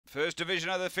First division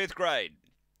of the 5th grade.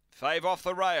 Fave off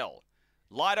the rail.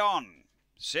 Light on.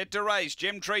 Set to race.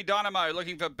 Gemtree Dynamo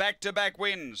looking for back-to-back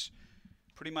wins.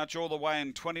 Pretty much all the way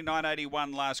in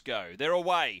 29.81 last go. They're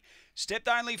away. Stepped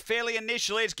only fairly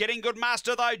initially. It's getting good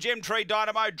muster though. Gemtree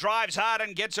Dynamo drives hard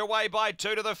and gets away by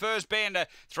 2 to the first bend.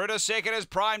 Through to second is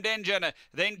Primed Engine.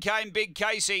 Then came Big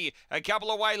Casey. A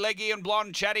couple away, Leggy and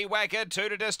Blonde, Chatty Whacker. 2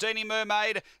 to Destiny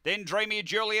Mermaid. Then Dreamy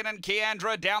Julian and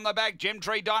Keandra. Down the back,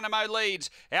 Gemtree Dynamo leads.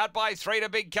 Out by 3 to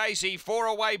Big Casey. 4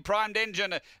 away, Primed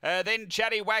Engine. Then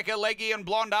Chatty Whacker, Leggy and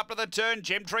Blonde up to the turn.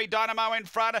 Gemtree Dynamo in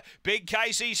front. Big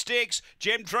Casey sticks.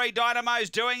 Gemtree Dynamo's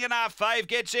doing enough. Fave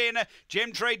gets in.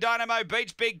 Gemtree Dynamo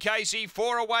beats Big Casey.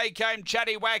 4 away came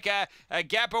Chatty Whacker. A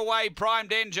gap away,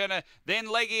 Primed Engine. Then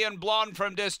Leggy and Blonde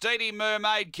from Destiny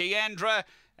Mermaid, Keandra.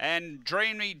 And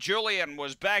Dreamy Julian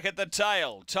was back at the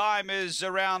tail. Time is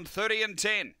around 30 and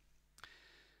 10.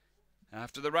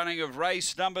 After the running of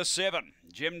race number 7,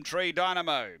 Gemtree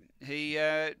Dynamo. He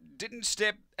didn't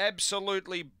step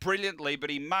absolutely brilliantly, but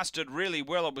he mustered really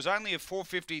well. It was only a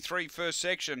 4:53 first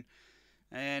section.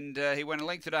 And he went a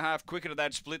length and a half quicker to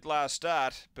that split last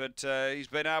start, but he's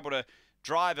been able to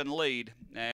drive and lead.